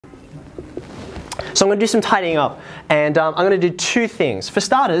So I'm going to do some tidying up, and I'm going to do two things. For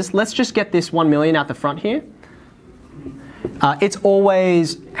starters, let's just get this 1 million out the front here. It's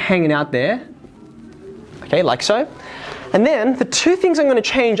always hanging out there, okay, like so. And then the two things I'm going to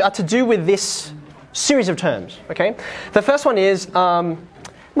change are to do with this series of terms, okay? The first one is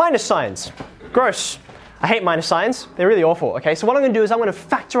minus signs. Gross. I hate minus signs. They're really awful, okay? So what I'm going to do is I'm going to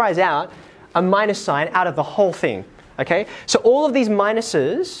factorize out a minus sign out of the whole thing, okay? So all of these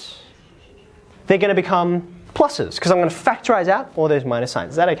minuses, they're going to become pluses because I'm going to factorize out all those minus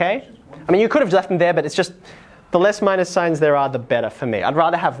signs. Is that okay? I mean, you could have left them there, but it's just the less minus signs there are, the better for me. I'd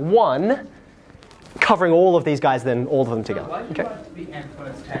rather have one covering all of these guys than all of them together. Why do you want it to be n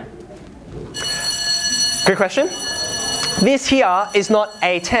plus 10? Good question. This here is not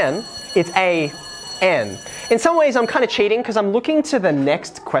A10, it's AN. In some ways I'm kind of cheating because I'm looking to the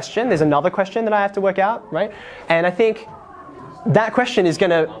next question. There's another question that I have to work out, right? And I think that question is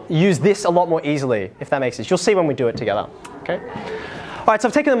going to use this a lot more easily, if that makes sense. You'll see when we do it together, okay? All right, so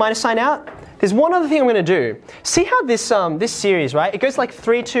I've taken the minus sign out. There's one other thing I'm going to do. See how this, this series, right? It goes like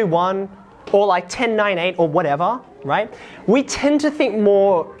 3, 2, 1, or like 10, 9, 8, or whatever, right? We tend to think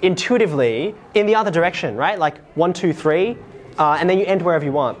more intuitively in the other direction, right? Like 1, 2, 3, and then you end wherever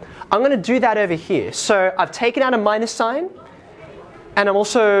you want. I'm going to do that over here. So I've taken out a minus sign, and I'm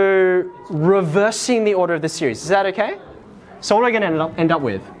also reversing the order of the series. Is that okay? So what am I going to end up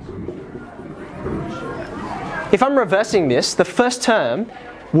with? If I'm reversing this, the first term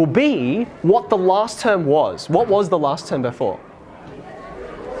will be what the last term was. What was the last term before?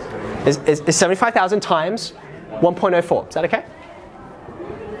 Is 75,000 times 1.04. Is that okay?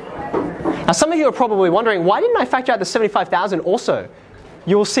 Now some of you are probably wondering, why didn't I factor out the 75,000 also?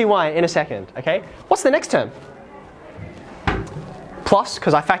 You'll see why in a second, okay? What's the next term? Plus,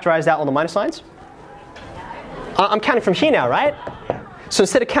 because I factorized out all the minus signs. I'm counting from here now, right? So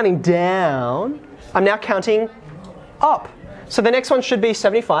instead of counting down, I'm now counting up. So the next one should be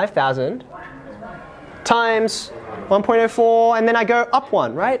 75,000 times 1.04, and then I go up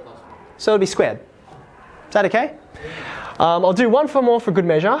 1, right? So it'll be squared. Is that okay? I'll do one more for good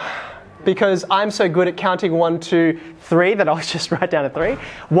measure, because I'm so good at counting 1, 2, 3 that I'll just write down a 3.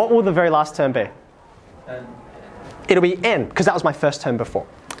 What will the very last term be? It'll be n, because that was my first term before.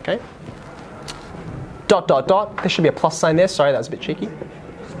 Okay? Dot, dot, dot. There should be a plus sign there. Sorry, that was a bit cheeky.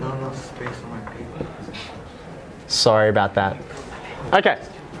 There's not enough space on my paper. Sorry about that. Okay.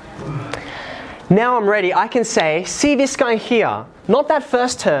 Now I'm ready. I can say, see this guy here. Not that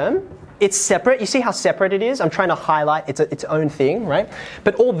first term. It's separate. You see how separate it is? I'm trying to highlight its own thing, right?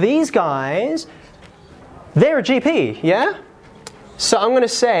 But all these guys, they're a GP, yeah? So I'm going to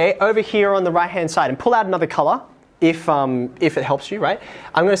say over here on the right-hand side, and pull out another color if it helps you, right?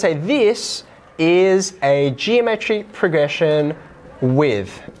 I'm going to say this is a geometric progression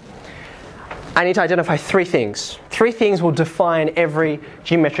with. I need to identify 3 things. 3 things will define every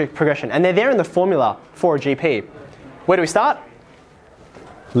geometric progression. And they're there in the formula for a GP. Where do we start?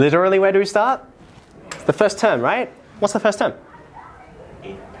 Literally, where do we start? It's the first term, right? What's the first term?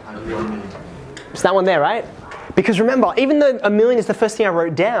 It's that one there, right? Because remember, even though a million is the first thing I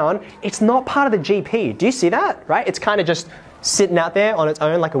wrote down, it's not part of the GP. Do you see that, right? It's kind of just sitting out there on its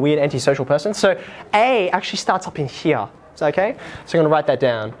own like a weird antisocial person. So A actually starts up in here. Is that okay? So I'm going to write that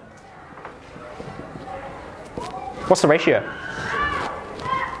down. What's the ratio?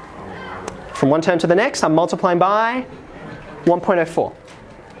 From one term to the next, I'm multiplying by 1.04.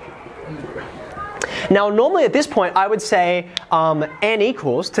 Now, normally at this point, I would say n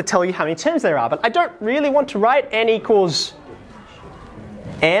equals to tell you how many terms there are. But I don't really want to write n equals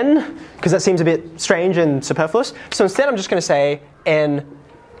n, because that seems a bit strange and superfluous. So instead, I'm just going to say n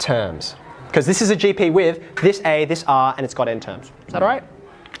terms. Because this is a GP with this A, this R, and it's got n terms. Is that all right?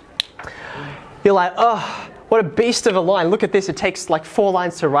 You're like, oh, what a beast of a line. Look at this. It takes like 4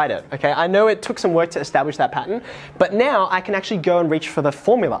 lines to write it. Okay, I know it took some work to establish that pattern, but now I can actually go and reach for the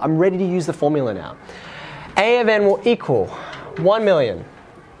formula. I'm ready to use the formula now. A of n will equal 1 million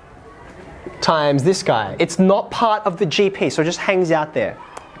times this guy. It's not part of the GP, so it just hangs out there.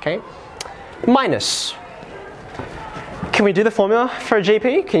 Okay, minus. Can we do the formula for a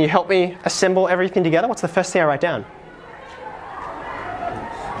GP? Can you help me assemble everything together? What's the first thing I write down?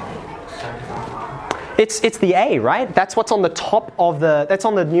 It's the A, right? That's what's on the top of that's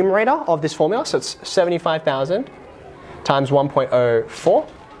on the numerator of this formula. So it's 75,000 times 1.04,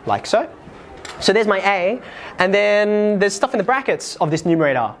 like so. So there's my A. And then there's stuff in the brackets of this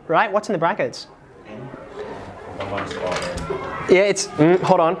numerator, right? What's in the brackets? Yeah, it's,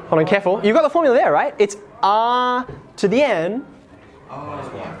 hold on, careful. You've got the formula there, right? It's R to the N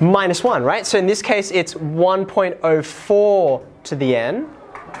minus 1, right? So in this case, it's 1.04 to the N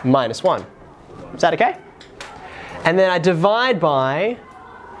minus 1. Is that okay? And then I divide by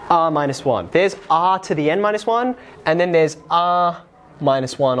r minus 1. There's r to the n minus 1, and then there's r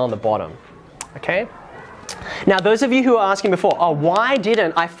minus 1 on the bottom. Okay? Now, those of you who were asking before, oh, why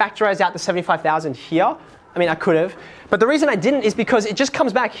didn't I factorize out the 75,000 here? I mean, I could have. But the reason I didn't is because it just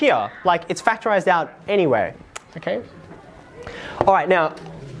comes back here. Like, it's factorized out anyway. Okay? All right, now,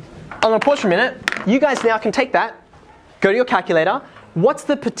 I'm going to pause for a minute. You guys now can take that, go to your calculator. What's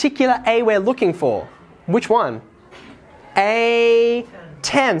the particular a we're looking for? Which one?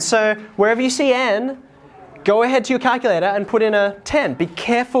 A10. So wherever you see n, go ahead to your calculator and put in a 10. Be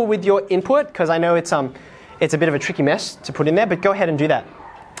careful with your input, because I know it's a bit of a tricky mess to put in there, but go ahead and do that.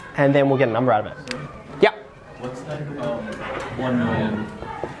 And then we'll get a number out of it. Yeah? What's that 1 million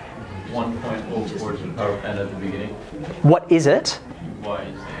 1.04 to the power of n at the beginning? What is it? Why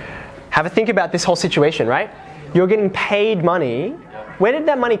is that? Have a think about this whole situation, right? You're getting paid money. Where did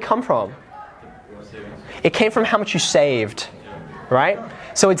that money come from? Savings. It came from how much you saved, right?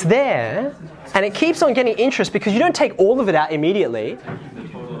 So it's there, and it keeps on getting interest because you don't take all of it out immediately. The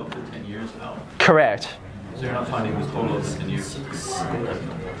total of the 10 years now. Correct. So you're not finding the total of the 10 years.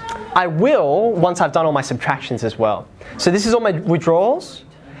 I will once I've done all my subtractions as well. So this is all my withdrawals,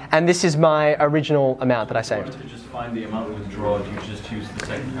 and this is my original amount that I saved. To just find the amount withdrawn, you just use the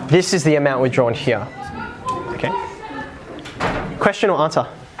second account. This is the amount withdrawn here. Okay. Question or answer?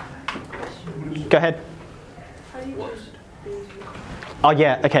 Go ahead. Oh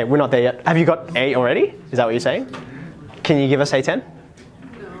yeah, okay, we're not there yet. Have you got A already? Is that what you're saying? Can you give us A10?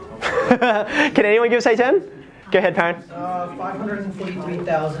 No. Can anyone give us A10? Go ahead, Perrin.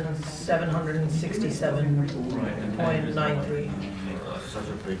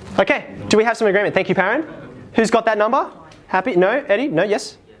 543,767.93. Okay, do we have some agreement? Thank you, Perrin. Who's got that number? Happy? No? Eddie? No?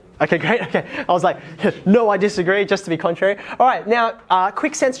 Yes? Okay, great. Okay, I was like, no, I disagree, just to be contrary. All right, now,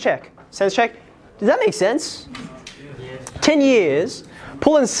 quick sense check. Sense check. Does that make sense? 10 years,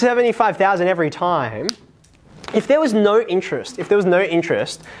 pulling 75,000 every time. If there was no interest,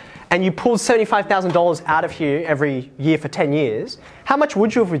 and you pulled $75,000 out of here every year for 10 years, how much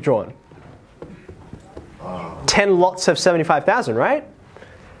would you have withdrawn? 10 lots of 75,000, right?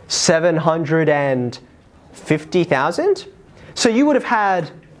 750,000. So you would have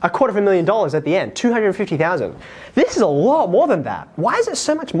had $250,000 at the end, 250,000. This is a lot more than that. Why is it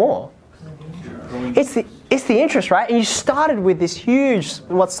so much more? It's the interest, right? And you started with this huge,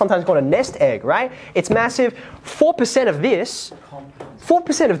 what's sometimes called a nest egg, right? It's massive. 4% of this,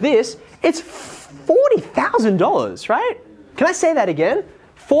 it's $40,000, right? Can I say that again?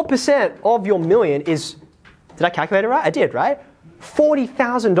 4% of your million is, did I calculate it right? I did, right?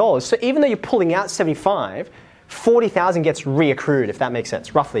 $40,000. So even though you're pulling out 75, 40,000 gets reaccrued, if that makes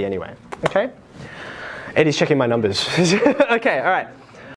sense, roughly anyway. Okay? Eddie's checking my numbers. Okay, all right.